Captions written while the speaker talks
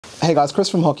Hey guys, Chris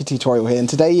from Hockey Tutorial here, and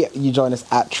today you join us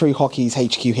at True Hockey's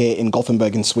HQ here in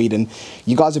Gothenburg in Sweden.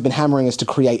 You guys have been hammering us to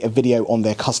create a video on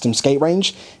their custom skate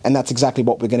range, and that's exactly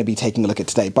what we're going to be taking a look at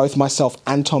today. Both myself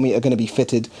and Tommy are going to be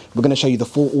fitted. We're going to show you the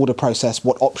full order process,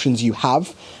 what options you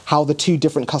have, how the two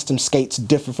different custom skates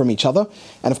differ from each other,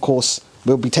 and of course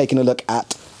we'll be taking a look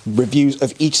at reviews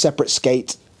of each separate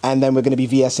skate, and then we're going to be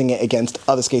VSing it against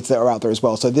other skates that are out there as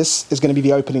well. So this is going to be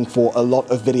the opening for a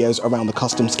lot of videos around the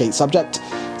custom skate subject.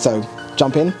 So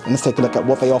jump in and let's take a look at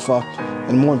what they offer,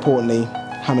 and more importantly,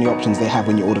 how many options they have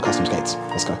when you order custom skates.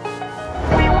 Let's go.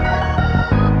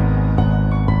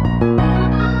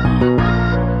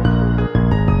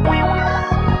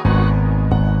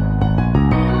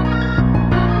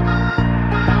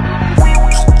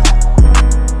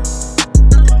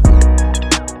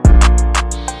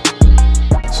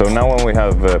 So now when we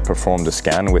have performed the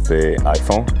scan with the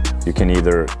iPhone, you can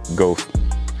either go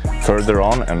further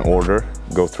on and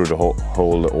go through the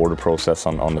whole order process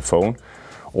on the phone,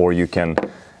 or you can,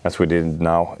 as we did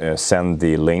now, send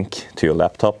the link to your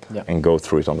laptop and go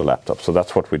through it on the laptop. So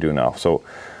that's what we do now. So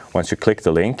once you click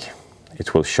the link,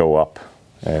 it will show up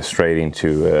straight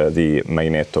into the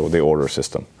Magneto, the order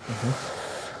system.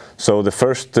 So the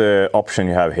first option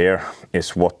you have here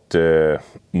is what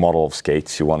model of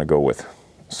skates you want to go with.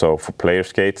 So for player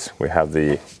skates, we have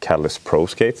the Catalyst Pro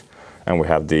skate and we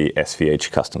have the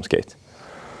SVH custom skate.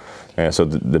 So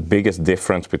the biggest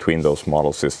difference between those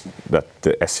models is that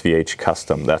the SVH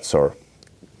custom, that's our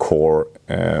core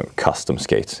custom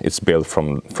skate. It's built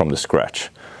from the scratch.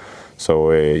 So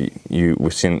we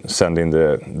send in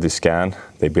the scan,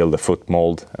 they build a foot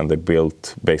mold, and they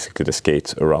build basically the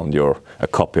skate around a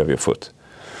copy of your foot.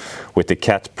 With the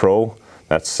Cat Pro,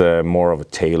 that's more of a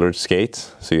tailored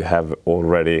skate, so you have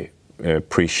already a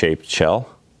pre-shaped shell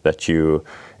that you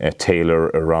tailor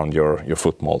around your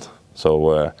foot mold.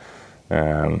 So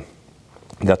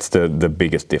that's the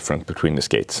biggest difference between the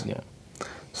skates. Yeah.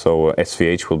 So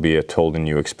SVH will be a totally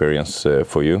new experience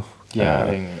for you. Yeah, I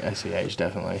think SVH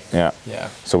definitely. Yeah. Yeah.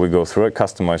 So we go through it,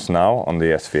 customize now on the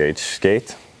SVH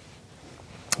skate.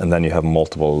 And then you have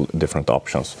multiple different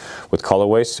options. With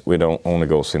colorways, we don't only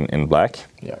go in black.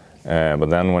 Yeah. But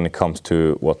then when it comes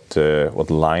to what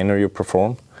liner you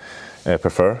prefer,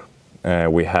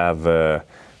 we have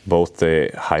both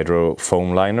the Hydro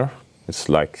foam liner. It's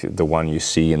like the one you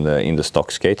see in the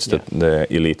stock skates, the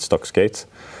elite stock skates.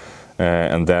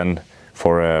 And then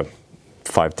for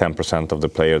 5–10% of the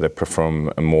player, they prefer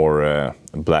a more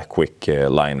black wick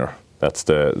liner. That's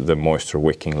the moisture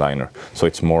wicking liner. So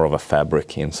it's more of a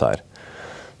fabric inside.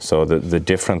 So the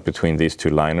difference between these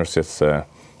two liners is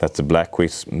that the black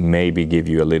wicks maybe give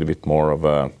you a little bit more of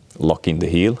a lock in the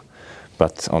heel,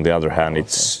 but on the other hand, it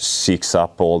seeks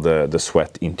up all the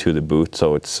sweat into the boot,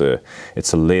 so it's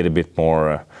a little bit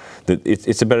more.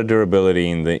 It's a better durability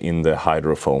in the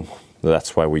Hydro foam.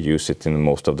 That's why we use it in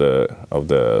most of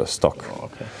the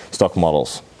stock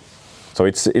models. So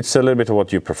it's a little bit of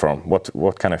what you prefer.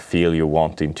 What kind of feel you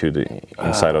want into the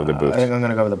inside of the boot? I think I'm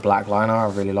going to go with the black liner. I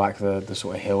really like the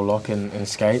sort of heel lock in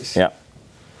skates. Yeah.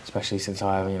 Especially since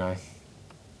I have,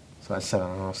 it's like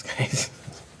 7.5 skates.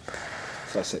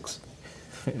 It's like 6.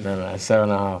 No,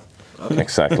 7.5. Okay.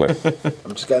 Exactly.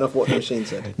 I'm just getting off what the machine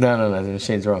said. No, the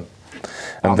machine's wrong.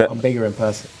 I'm bigger in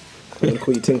person. I'm going to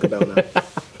call you Tinkerbell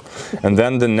now. And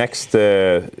then the next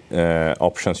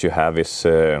options you have is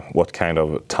what kind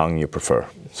of tongue you prefer.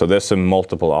 So there's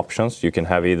multiple options. You can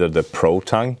have either the Pro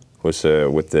tongue, with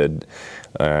the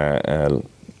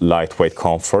lightweight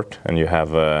comfort, and you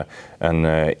have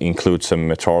includes some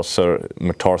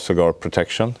metatarsal guard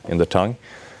protection in the tongue,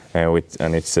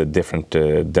 and it's a different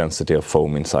density of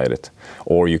foam inside it.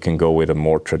 Or you can go with a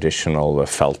more traditional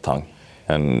felt tongue.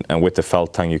 And with the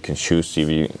felt tongue, you can choose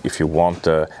if you want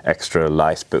extra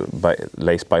lace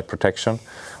bite protection,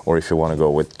 or if you want to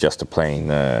go with just a plain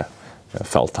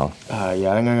felt tongue. Yeah, I think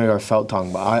I'm going to go felt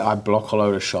tongue, but I block a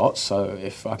load of shots, so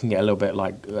if I can get a little bit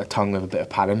like a tongue with a bit of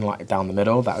padding like down the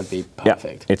middle, that would be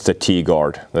perfect. Yeah, it's the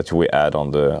T-guard that we add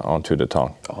onto the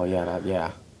tongue. Oh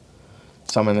yeah,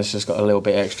 something that's just got a little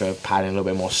bit extra padding, a little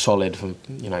bit more solid from,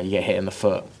 you get hit in the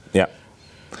foot. Yeah.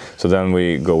 So then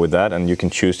we go with that, and you can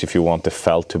choose if you want the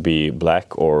felt to be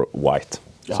black or white.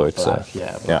 Oh, so it's black.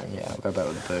 Yeah, I'll go back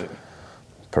with the boot.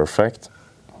 Perfect.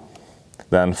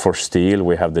 Then for steel,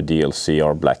 we have the DLC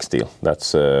or black steel.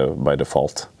 That's by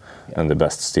default, and the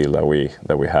best steel that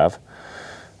we have.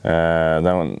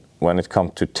 Then when it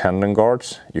comes to tendon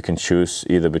guards, you can choose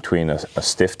either between a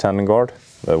stiff tendon guard,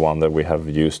 the one that we have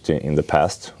used in the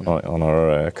past on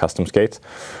our custom skates,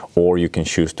 or you can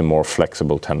choose the more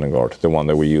flexible tendon guard, the one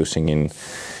that we're using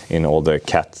in all the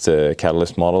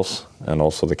Catalyst models and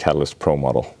also the Catalyst Pro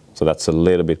model. So that's a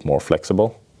little bit more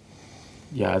flexible.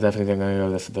 Yeah, I definitely think I'm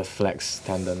going to go the flex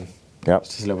tendon. Yeah. It's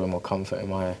just a little bit more comfort in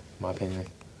my opinion.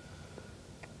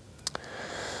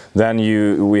 Then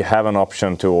we have an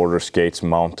option to order skates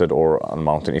mounted or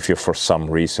unmounted if you for some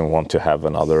reason want to have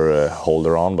another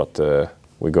holder on, but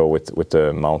we go with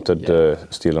the mounted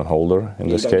steel and holder in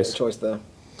this case. You don't get a choice there.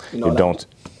 You don't.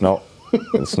 No,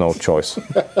 it's no choice.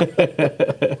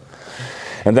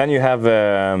 And then you have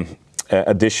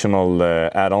additional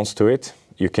add-ons to it.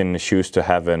 You can choose to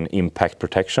have an impact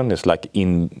protection. It's like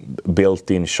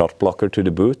built-in shot blocker to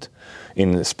the boot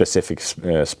in specific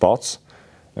spots.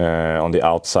 On the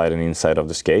outside and inside of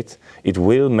the skate. It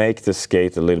will make the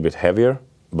skate a little bit heavier,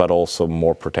 but also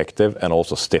more protective and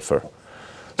also stiffer.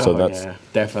 So that's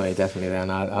definitely. Then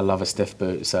I love a stiff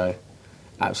boot, so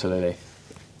absolutely.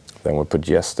 Then we put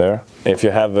yes there. If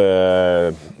you have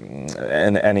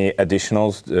any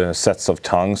additional sets of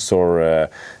tongues or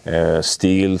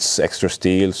steels, extra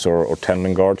steels or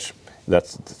tendon guards,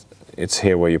 it's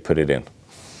here where you put it in.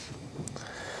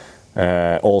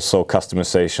 Also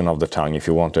customization of the tongue. If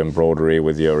you want to embroidery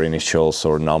with your initials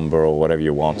or number or whatever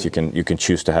you want, you can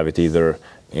choose to have it either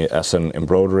as an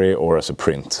embroidery or as a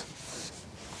print.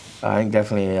 I think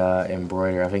definitely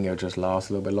embroidery. I think it'll just last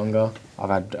a little bit longer. I've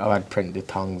had printed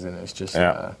tongues and it's just.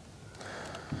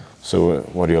 So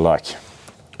what do you like?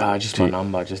 Just my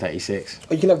number, just 86.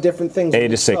 Oh, you can have different things.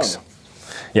 86.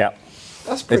 Yeah.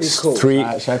 That's pretty cool. Should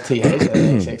I have TH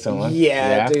 86 on one?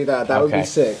 Yeah, do that. That would be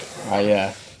sick.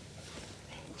 Yeah.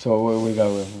 So what will we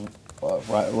go with?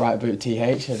 Right boot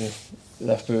TH and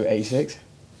left boot 86?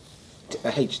 A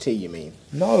HT, you mean?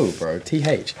 No, bro.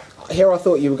 TH. Here I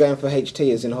thought you were going for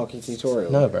HT as in hockey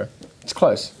tutorial. No, bro. It's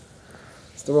close.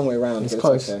 It's the wrong way around. It's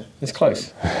close. Okay. It's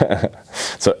close.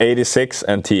 So 86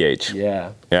 and TH.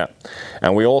 Yeah. Yeah.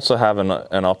 And we also have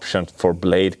an option for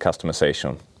blade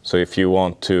customization. So if you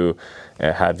want to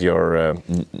have your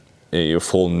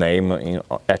full name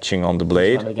etching on the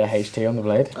blade. Can I get HT on the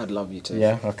blade? I'd love you to.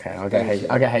 Yeah, okay. I'll get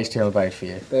HT on the blade for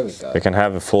you. There we go. You can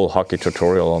have a full hockey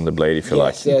tutorial on the blade if you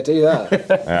like. Yeah, do that.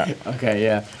 Yeah. Okay,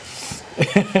 yeah.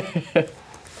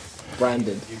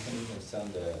 Branded. You can even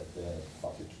send the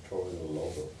hockey tutorial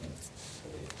logo.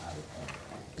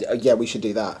 Yeah, we should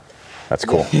do that. That's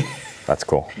cool. That's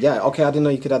cool. Yeah, okay, I didn't know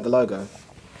you could add the logo.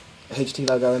 HT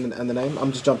logo and the name.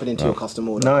 I'm just jumping into your custom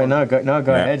order. Go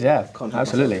ahead. Yeah,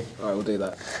 absolutely. All right, we'll do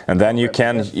that. And then you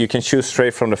can choose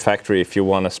straight from the factory if you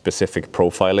want a specific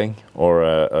profiling or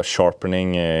a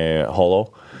sharpening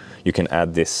hollow. You can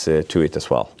add this to it as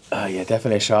well. Yeah,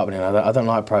 definitely a sharpening. I don't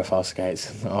like profile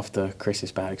skates after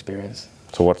Chris's bad experience.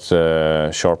 So what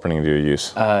sharpening do you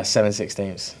use?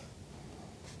 7/16.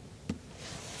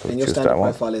 And your standard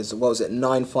profile is, what was it,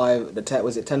 9.5?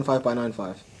 Was it 10.5 by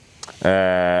 9.5?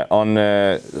 On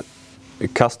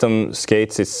custom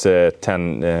skates, it's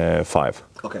 10.5.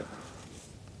 Okay.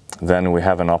 Then we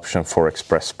have an option for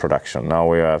express production. Now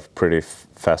we have pretty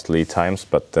fast lead times,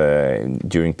 but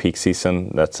during peak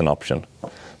season, that's an option.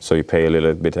 So you pay a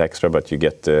little bit extra, but you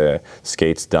get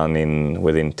skates done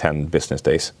within 10 business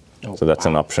days. Oh, so that's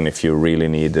an option if you really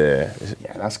need yeah,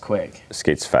 that's quick.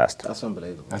 Skates fast. That's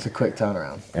unbelievable. That's a quick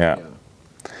turnaround. Yeah.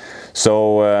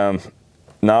 So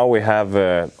now we have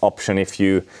an option if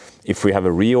we have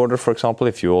a reorder, for example,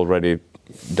 if you already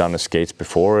done the skates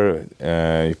before,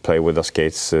 you play with the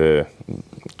skates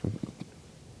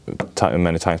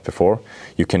many times before,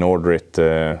 you can order it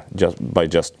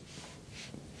just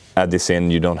add this in.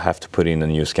 You don't have to put in a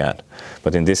new scan.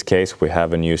 But in this case, we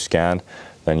have a new scan.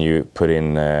 Then you put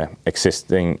in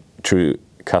existing true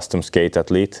custom skate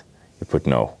athlete, you put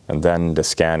no. And then the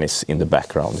scan is in the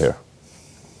background here.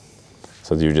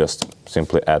 So you just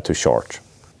simply add to chart.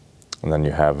 And then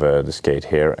you have the skate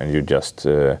here, and you just,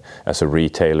 as a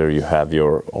retailer, you have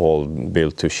your all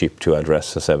built to ship to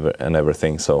addresses and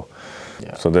everything. So,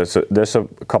 yeah. So there's a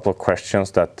couple of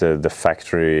questions that the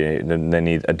factory, they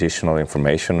need additional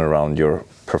information around your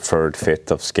preferred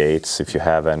fit of skates, if you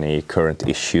have any current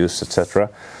issues, etc.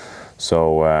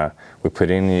 So we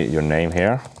put in your name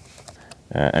here,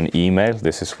 an email.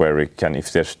 This is where we can,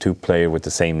 if there's two players with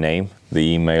the same name, the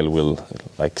email will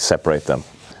like separate them.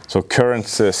 So current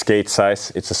skate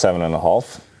size, it's a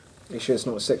 7.5. You sure it's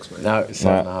not a 6, man? No, it's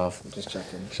 7.5. I'm just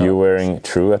checking. You're wearing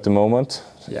True at the moment,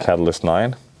 yeah. Catalyst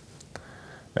 9.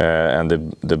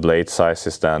 And the blade size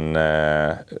is then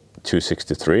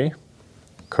 263.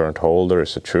 Current holder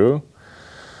is a True.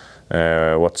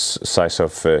 What size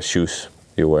of shoes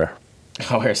you wear?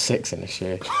 I wear a 6 in a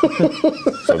shoe.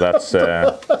 So that's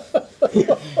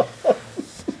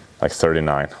like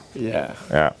 39. Yeah.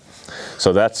 Yeah.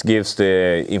 So that gives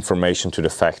the information to the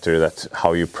factory that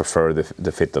how you prefer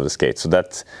the fit of the skate. So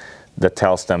that that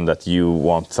tells them that you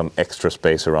want some extra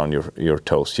space around your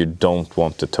toes. You don't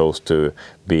want the toes to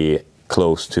be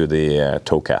close to the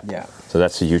toe cap. Yeah. So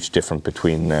that's a huge difference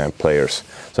between players.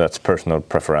 So that's personal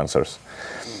preferences.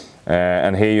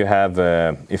 And here you have,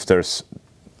 if there's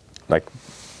like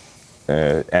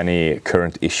any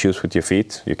current issues with your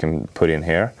feet, you can put in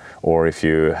here. Or if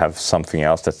you have something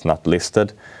else that's not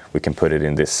listed, we can put it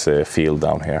in this field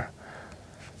down here.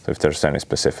 So if there's any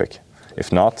specific.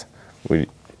 If not, we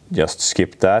just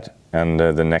skip that. And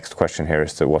the next question here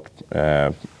is what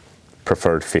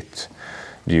preferred fit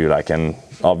do you like? And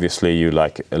obviously you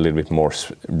like a little bit more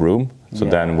room. So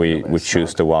yeah, then we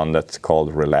choose the one that's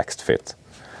called relaxed fit.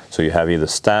 So you have either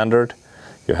standard,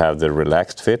 you have the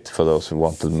relaxed fit for those who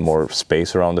want more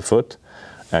space around the foot,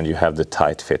 and you have the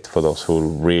tight fit for those who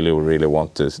really, really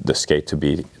want the skate to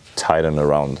be tightened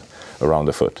around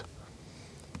the foot.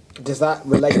 Does that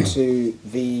relate to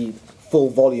the full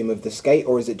volume of the skate,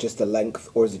 or is it just the length,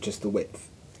 or is it just the width?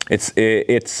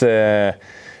 It's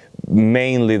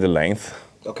mainly the length.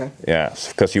 Okay. Yeah,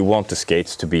 because you want the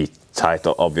skates to be tight,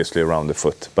 obviously, around the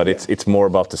foot, but yeah. it's more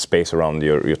about the space around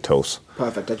your toes.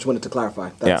 Perfect. I just wanted to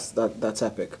clarify. That's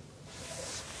epic.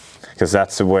 Because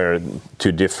that's where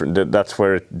that's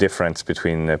where difference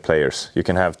between players. You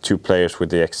can have two players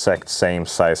with the exact same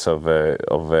size of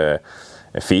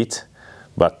feet,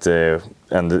 but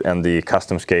and the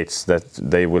custom skates that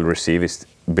they will receive is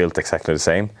built exactly the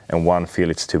same, and one feel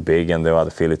it's too big and the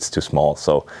other feel it's too small.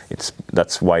 So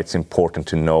that's why it's important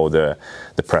to know the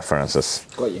preferences.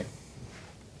 Got you.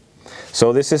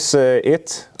 So this is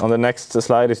it. On the next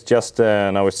slide, it's just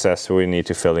now it says we need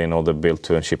to fill in all the build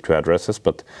to and ship to addresses,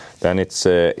 but then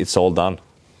it's all done.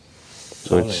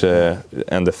 So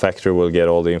and the factory will get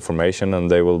all the information and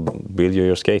they will build you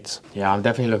your skates. Yeah, I'm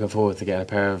definitely looking forward to getting a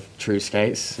pair of true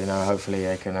skates. You know, hopefully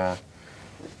they can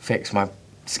fix my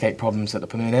skate problems at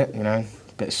the minute. You know,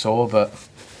 a bit sore, but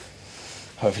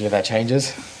hopefully that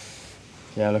changes.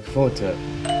 Yeah, looking forward to it.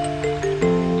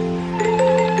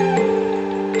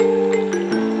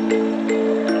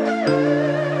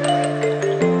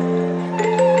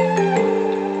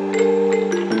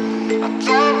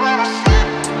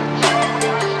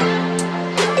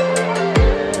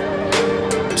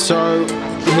 So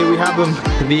here we have them,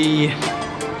 the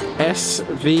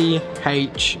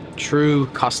SVH True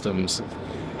Customs.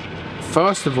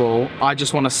 First of all, I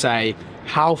just want to say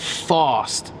how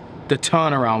fast the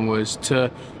turnaround was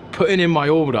to putting in my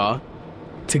order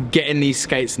to getting these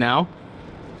skates now.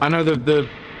 I know the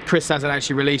Chris hasn't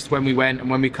actually released when we went and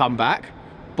when we come back,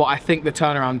 but I think the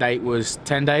turnaround date was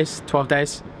 10 days, 12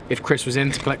 days, if Chris was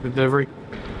in to collect the delivery.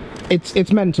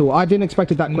 It's mental. I didn't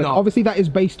expect it that quick. No. Obviously that is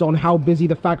based on how busy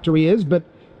the factory is, but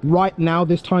right now,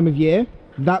 this time of year,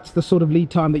 that's the sort of lead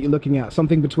time that you're looking at.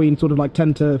 Something between sort of like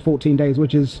 10 to 14 days,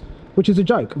 which is a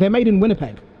joke. They're made in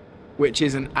Winnipeg. Which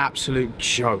is an absolute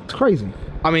joke. It's crazy.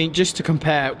 I mean, just to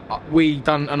compare, we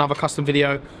done another custom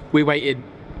video. We waited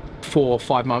 4 or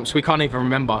 5 months. We can't even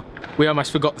remember. We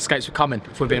almost forgot the skates were coming,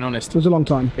 if we're being honest. It was a long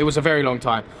time. It was a very long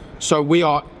time. So we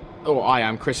are, or I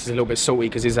am, Chris is a little bit salty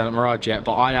because he's at Mirage yet,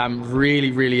 but I am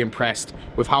really, really impressed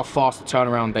with how fast the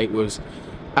turnaround date was.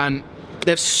 And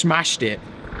they've smashed it.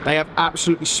 They have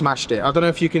absolutely smashed it. I don't know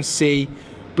if you can see,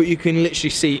 but you can literally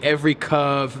see every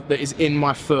curve that is in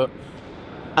my foot.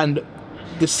 And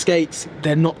the skates,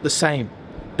 they're not the same.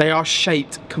 They are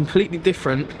shaped completely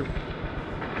different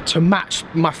to match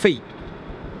my feet.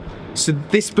 So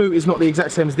this boot is not the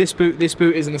exact same as this boot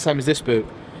isn't the same as this boot.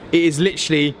 It is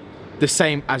literally the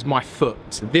same as my foot.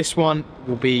 So this one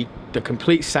will be the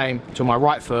complete same to my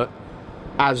right foot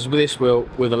as this will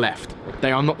with the left.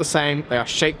 They are not the same, they are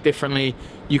shaped differently.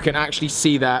 You can actually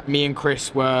see that me and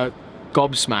Chris were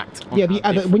gobsmacked.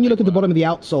 Yeah, when you look at the bottom of the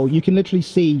outsole, you can literally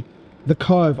see the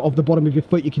curve of the bottom of your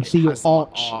foot. You can see your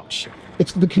arch.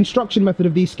 It's the construction method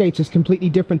of these skates is completely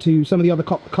different to some of the other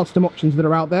custom options that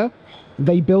are out there.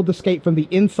 They build the skate from the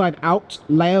inside out,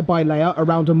 layer by layer,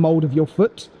 around a mold of your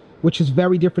foot, which is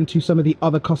very different to some of the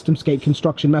other custom skate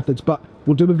construction methods. But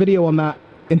we'll do a video on that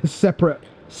in a separate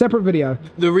video.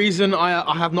 The reason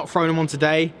I have not thrown them on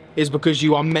today is because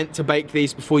you are meant to bake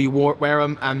these before you wear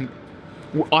them, and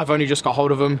I've only just got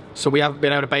hold of them, so we haven't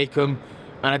been able to bake them,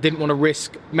 and I didn't want to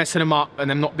risk messing them up and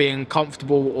them not being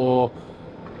comfortable or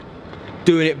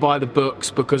doing it by the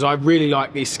books, because I really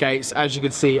like these skates. As you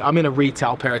can see, I'm in a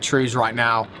retail pair of Trues right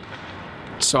now,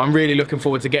 so I'm really looking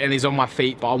forward to getting these on my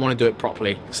feet, but I want to do it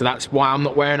properly. So that's why I'm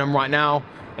not wearing them right now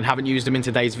and haven't used them in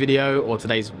today's video, or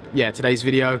today's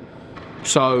video.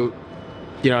 So,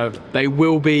 you know, they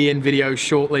will be in videos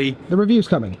shortly. The review's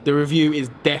coming. The review is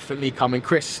definitely coming.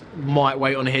 Chris might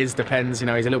wait on his, depends, you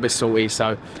know, he's a little bit salty,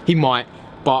 so he might.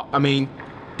 But, I mean,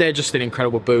 they're just an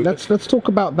incredible boot. Let's talk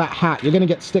about that hat. You're going to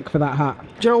get stick for that hat.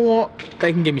 Do you know what?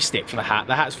 They can give me stick for the hat.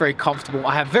 The hat's very comfortable.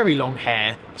 I have very long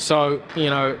hair, so, you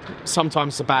know,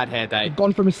 sometimes it's a bad hair day.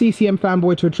 Gone from a CCM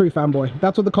fanboy to a true fanboy.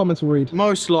 That's what the comments will read.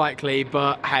 Most likely,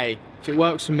 but hey, if it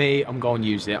works for me, I'm going to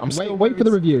use it. Wait for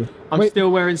the review. I'm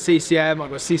still wearing CCM. I've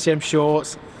got CCM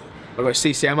shorts, I've got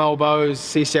CCM elbows,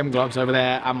 CCM gloves over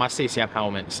there, and my CCM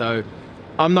helmet. So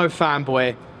I'm no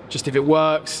fanboy. Just if it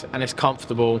works and it's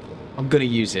comfortable, I'm gonna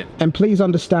use it. And please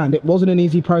understand, it wasn't an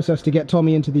easy process to get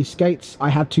Tommy into these skates. I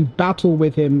had to battle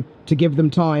with him to give them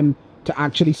time to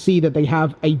actually see that they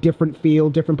have a different feel,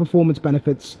 different performance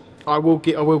benefits. I will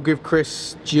give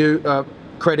Chris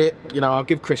credit. You know, I'll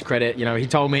give Chris credit. You know, he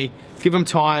told me, give them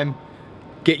time,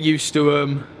 get used to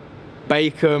them,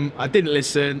 bake them. I didn't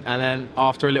listen, and then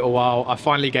after a little while, I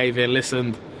finally gave in,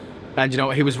 listened, and you know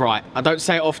what, he was right. I don't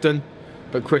say it often,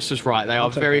 but Chris was right. They are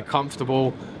very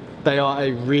comfortable. They are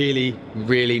a really,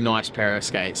 really nice pair of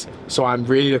skates. So I'm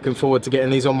really looking forward to getting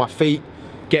these on my feet,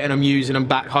 getting them, using them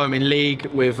back home in league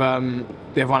with the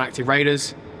F1 Active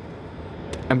Raiders,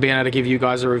 and being able to give you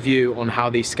guys a review on how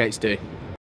these skates do.